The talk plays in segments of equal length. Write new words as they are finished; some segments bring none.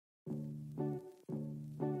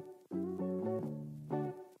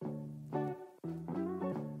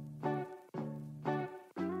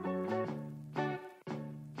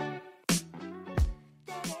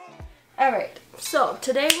Alright, so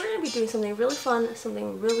today we're going to be doing something really fun,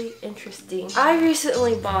 something really interesting. I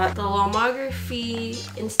recently bought the Lomo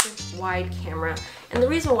Instant Wide camera, and the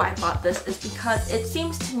reason why I bought this is because it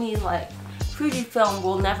seems to me like Fujifilm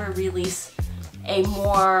will never release a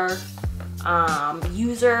more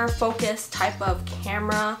user-focused type of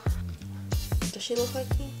camera. Does she look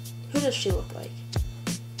like me? Who does she look like?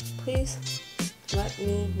 Please let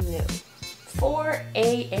me know. 4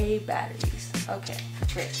 AA batteries. Okay,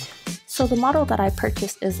 great. So the model that I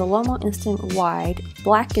purchased is the Lomo Instant Wide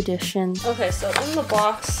Black Edition. Okay, so in the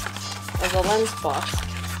box, or the lens box,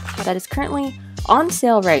 that is currently on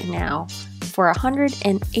sale right now for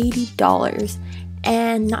 $180.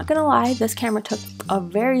 And not gonna lie, this camera took a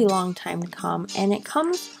very long time to come, and it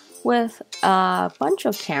comes with a bunch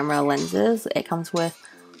of camera lenses. It comes with,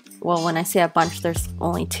 well, when I say a bunch, there's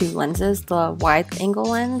only 2 lenses, the wide angle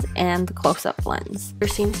lens and the close-up lens. There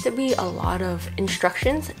seems to be a lot of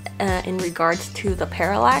instructions in regards to the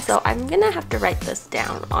parallax, so I'm gonna have to write this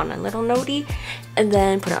down on a little notey and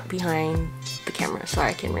then put it behind the camera so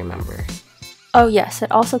I can remember. Oh yes,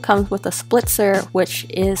 it also comes with a splitzer, which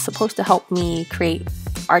is supposed to help me create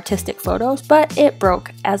artistic photos, but it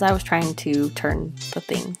broke as I was trying to turn the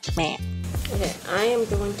thing. Man. Okay, I am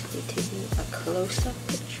going to be taking a close-up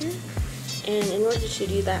picture, and in order to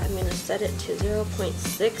do that, I'm going to set it to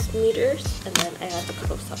 0.6 meters, and then I have the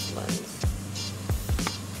close-up lens.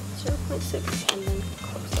 0.6, and then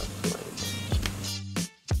close-up lens.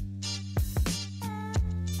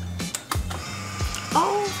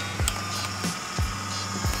 Oh!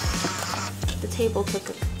 The table took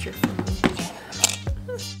a picture for me.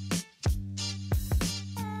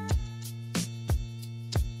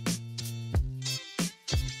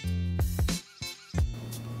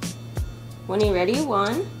 Winnie, ready?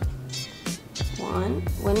 One,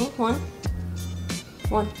 Winnie, one,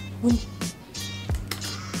 Winnie.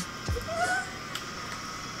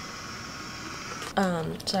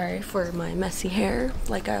 Sorry for my messy hair.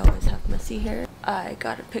 Like I always have messy hair. I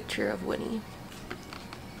got a picture of Winnie.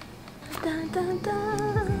 Dun, dun,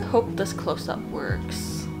 dun. Hope this close-up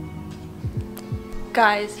works.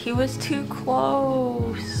 Guys, he was too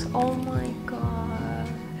close. Oh my god.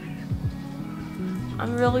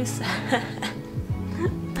 I'm really sad.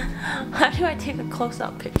 How do I take a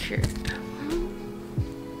close-up picture?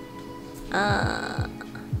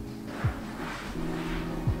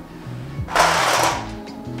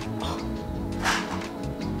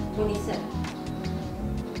 What do you say?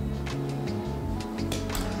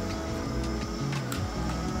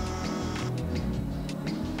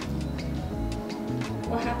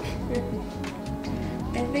 What happened?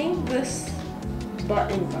 I think this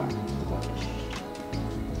button got pushed.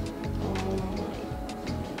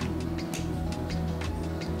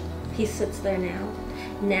 He sits there now.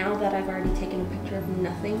 Now that I've already taken a picture of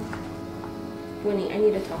nothing. Winnie, I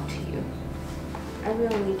need to talk to you. I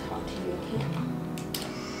really need to talk to you, okay?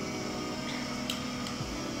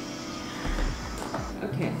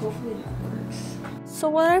 Okay, hopefully that works. So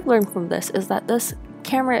what I've learned from this is that this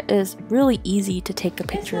camera is really easy to take a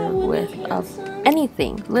picture with of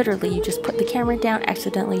anything. Literally, you just put the camera down,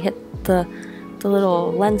 accidentally hit the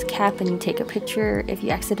little lens cap, and you take a picture. If you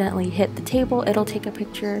accidentally hit the table, it'll take a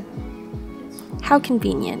picture. How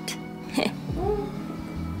convenient.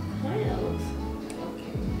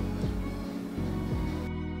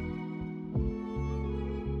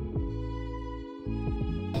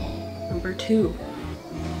 Number 2.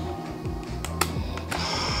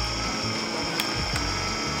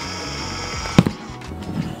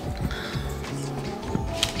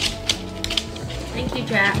 Thank you,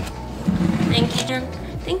 Jack. Thank you, Jack.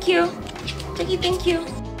 Thank you. Jackie, thank you.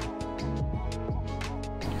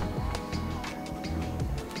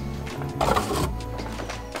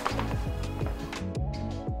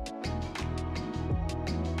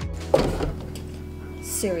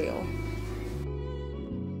 Cereal.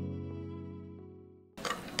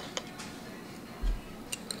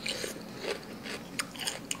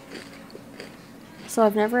 So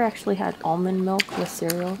I've never actually had almond milk with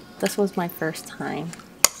cereal. This was my first time.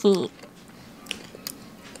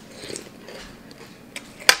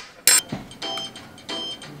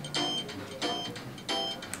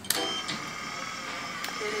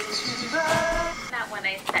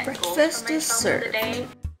 Breakfast is served.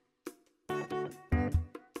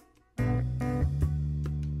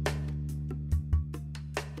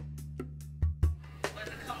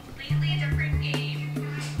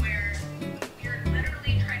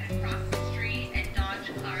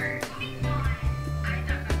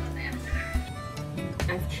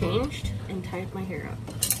 I've changed and tied my hair up.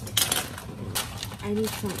 I need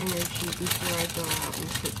some energy before I go out and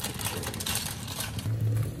take pictures.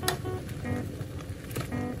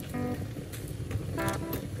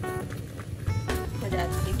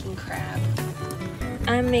 crap.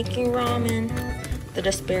 I'm making ramen. The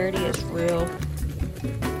disparity is real.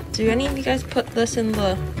 Do any of you guys put this in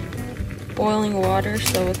the boiling water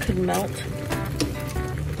so it could melt?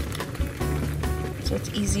 So it's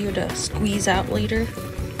easier to squeeze out later?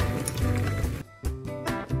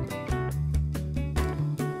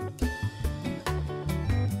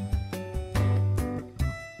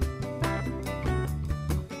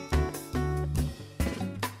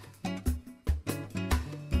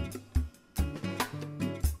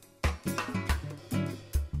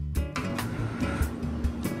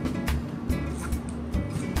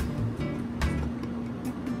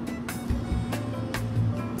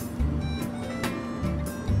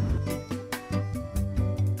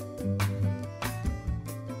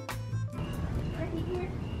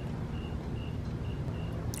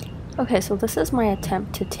 Okay, so this is my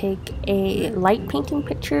attempt to take a light painting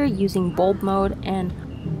picture using bulb mode, and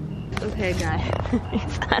okay guys,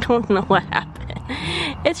 I don't know what happened.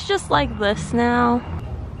 It's just like this now.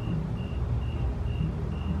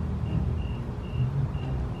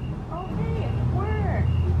 Okay, it worked.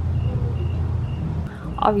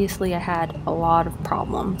 Obviously I had a lot of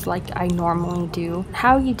problems like I normally do.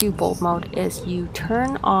 How you do bulb mode is you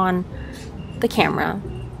turn on the camera,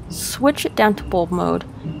 switch it down to bulb mode,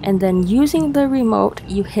 and then using the remote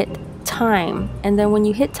you hit time, and then when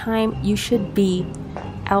you hit time you should be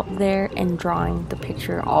out there and drawing the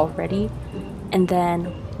picture already, and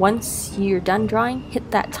then once you're done drawing,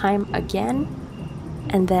 hit that time again,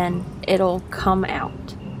 and then it'll come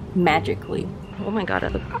out magically. Oh my god, I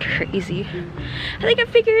look crazy. I think I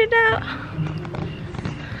figured it out.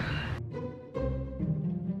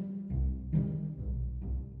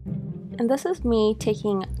 And this is me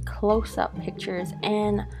taking close-up pictures,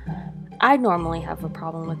 and I normally have a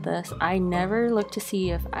problem with this. I never look to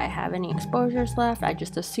see if I have any exposures left. I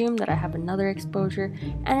just assume that I have another exposure,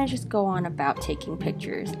 and I just go on about taking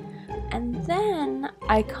pictures. And then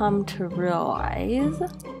I come to realize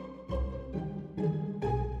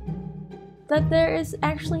that there is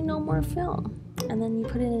actually no more film. And then you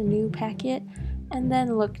put in a new packet, and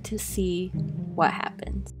then look to see what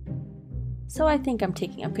happens. So I think I'm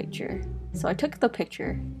taking a picture. So I took the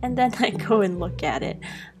picture, and then I go and look at it.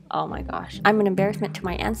 Oh my gosh. I'm an embarrassment to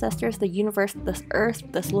my ancestors, the universe, this earth,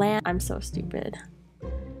 this land. I'm so stupid.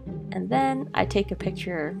 And then I take a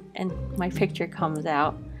picture, and my picture comes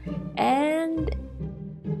out, and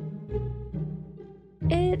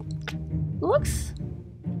it looks,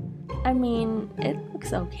 I mean, it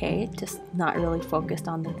looks okay, just not really focused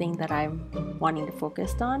on the thing that I'm wanting to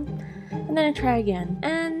focus on. And then I try again,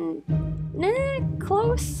 and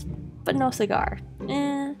close, but no cigar.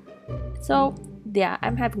 So yeah,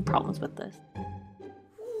 I'm having problems with this.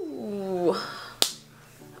 Ooh.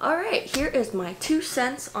 Alright, here is my 2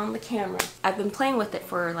 cents on the camera. I've been playing with it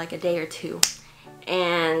for like a day or two,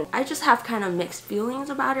 and I just have kind of mixed feelings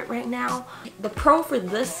about it right now. The pro for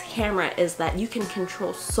this camera is that you can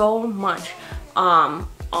control so much,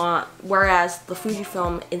 whereas the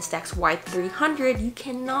Fujifilm Instax Wide 300, you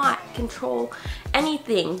cannot control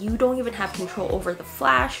anything. You don't even have control over the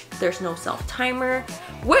flash. There's no self-timer,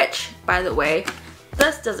 which, by the way,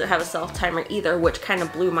 this doesn't have a self-timer either, which kind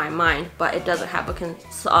of blew my mind, but it doesn't have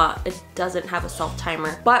a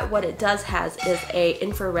self-timer. But what it does has is a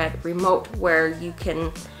infrared remote where you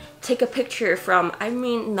can take a picture from, I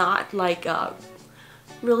mean, not like a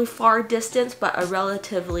really far distance, but a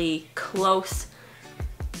relatively close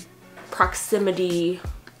proximity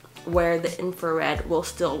where the infrared will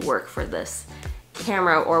still work for this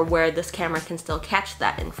camera, or where this camera can still catch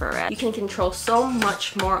that infrared. You can control so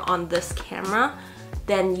much more on this camera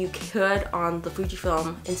than you could on the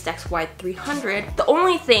Fujifilm Instax Wide 300. The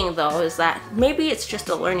only thing though is that maybe it's just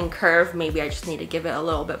a learning curve, maybe I just need to give it a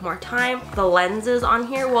little bit more time. The lenses on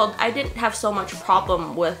here, well, I didn't have so much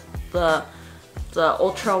problem with the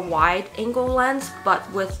ultra wide angle lens,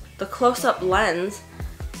 but with the close-up lens,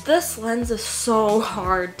 this lens is so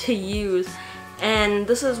hard to use, and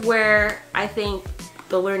this is where I think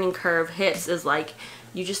the learning curve hits, is like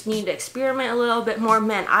you just need to experiment a little bit more.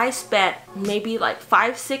 Man, I spent maybe like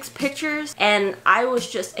 5-6 pictures and I was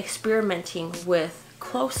just experimenting with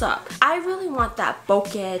close-up. I really want that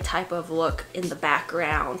bokeh type of look in the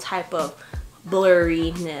background, type of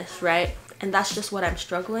blurriness, right? And that's just what I'm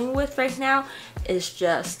struggling with right now, is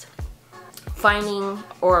just finding,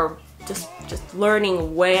 or just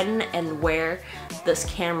learning when and where this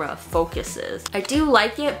camera focuses. I do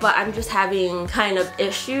like it, but I'm just having kind of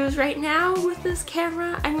issues right now with this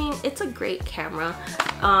camera. I mean, it's a great camera.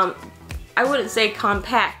 I wouldn't say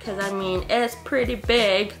compact, because I mean, it's pretty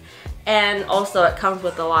big, and also it comes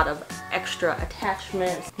with a lot of extra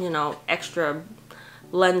attachments, you know, extra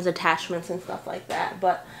lens attachments and stuff like that.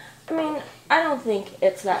 But I mean, I don't think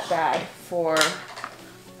it's that bad for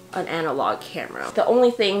an analog camera. The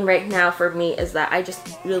only thing right now for me is that I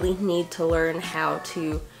just really need to learn how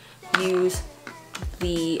to use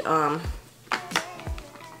the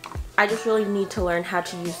I just really need to learn how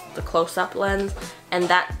to use the close-up lens, and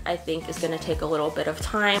that I think is going to take a little bit of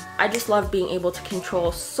time. I just love being able to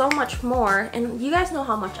control so much more, and you guys know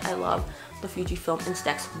how much I love the Fujifilm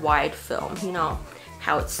Instax Wide film. You know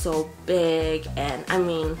how it's so big, and I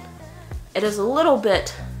mean, it is a little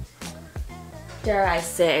bit, dare I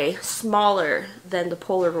say, smaller than the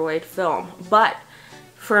Polaroid film, but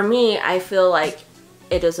for me, I feel like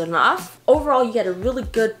it is enough. Overall, you get a really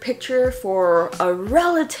good picture for a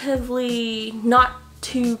relatively not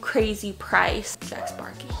too crazy price. Jack's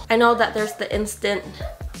barking. I know that there's the Instant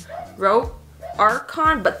Rope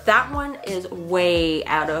Archon, but that one is way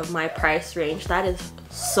out of my price range. That is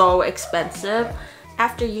so expensive.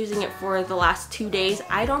 After using it for the last 2 days,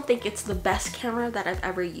 I don't think it's the best camera that I've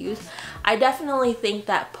ever used. I definitely think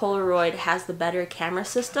that Polaroid has the better camera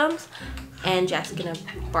systems, and Jack's gonna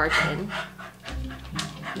barge in.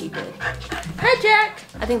 He did. Hi, Jack!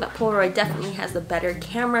 I think that Polaroid definitely has the better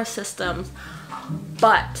camera systems,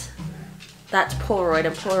 but that's Polaroid,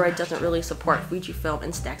 and Polaroid doesn't really support Fujifilm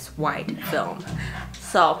Instax Wide film.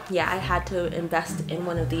 So yeah, I had to invest in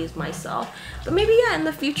one of these myself. But maybe yeah, in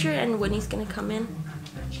the future, and Winnie's gonna come in.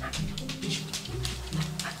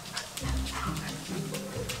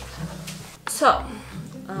 So,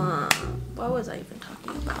 what was I even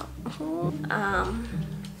talking about?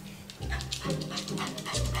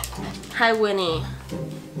 Hi, Winnie.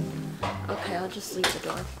 Okay, I'll just leave the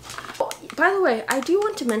door. Oh, by the way, I do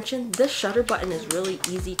want to mention this shutter button is really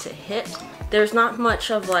easy to hit. There's not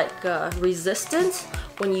much of like resistance.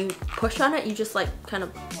 When you push on it, you just like kind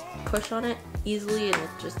of push on it easily, and it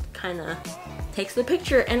just kind of takes the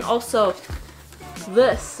picture. And also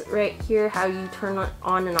this right here, how you turn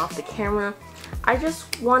on and off the camera. I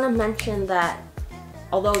just want to mention that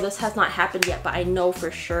although this has not happened yet, but I know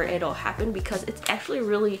for sure it'll happen because it's actually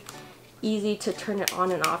really easy to turn it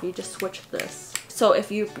on and off. You just switch this. So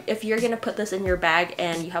if you're gonna put this in your bag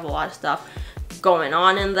and you have a lot of stuff going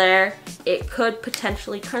on in there, it could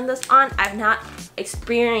potentially turn this on. I've not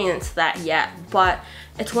experienced that yet, but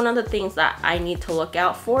it's one of the things that I need to look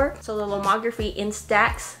out for. So the Lomography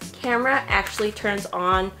Instax camera actually turns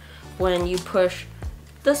on when you push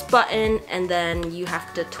this button, and then you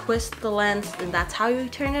have to twist the lens, and that's how you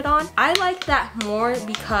turn it on. I like that more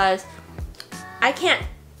because I can't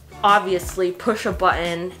obviously push a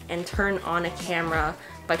button and turn on a camera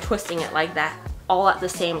by twisting it like that all at the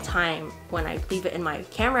same time when I leave it in my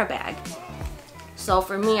camera bag. So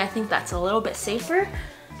for me, I think that's a little bit safer.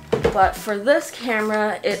 But for this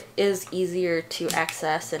camera, it is easier to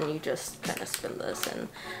access, and you just kind of spin this, and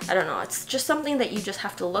I don't know, it's just something that you just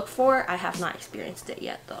have to look for. I have not experienced it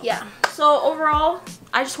yet though. Yeah, so overall,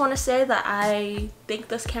 I just want to say that I think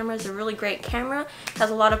this camera is a really great camera. It has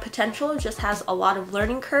a lot of potential, it just has a lot of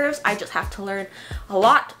learning curves. I just have to learn a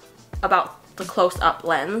lot about the close-up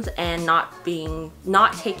lens and not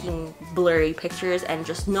taking blurry pictures, and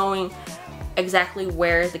just knowing exactly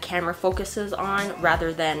where the camera focuses on,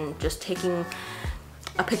 rather than just taking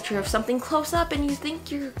a picture of something close up and you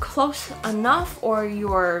think you're close enough or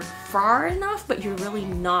you're far enough, but you're really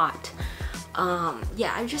not.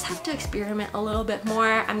 Yeah, I just have to experiment a little bit more.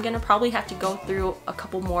 I'm gonna probably have to go through a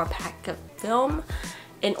couple more pack of film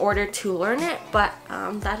in order to learn it, but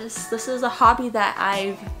this is a hobby that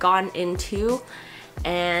I've gone into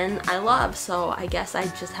and I love, so I guess I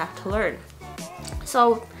just have to learn.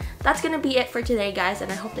 So that's gonna be it for today, guys,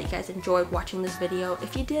 and I hope that you guys enjoyed watching this video.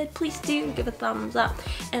 If you did, please do give a thumbs up,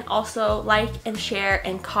 and also like and share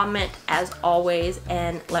and comment as always,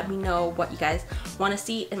 and let me know what you guys want to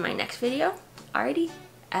see in my next video. Alrighty,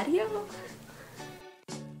 adios.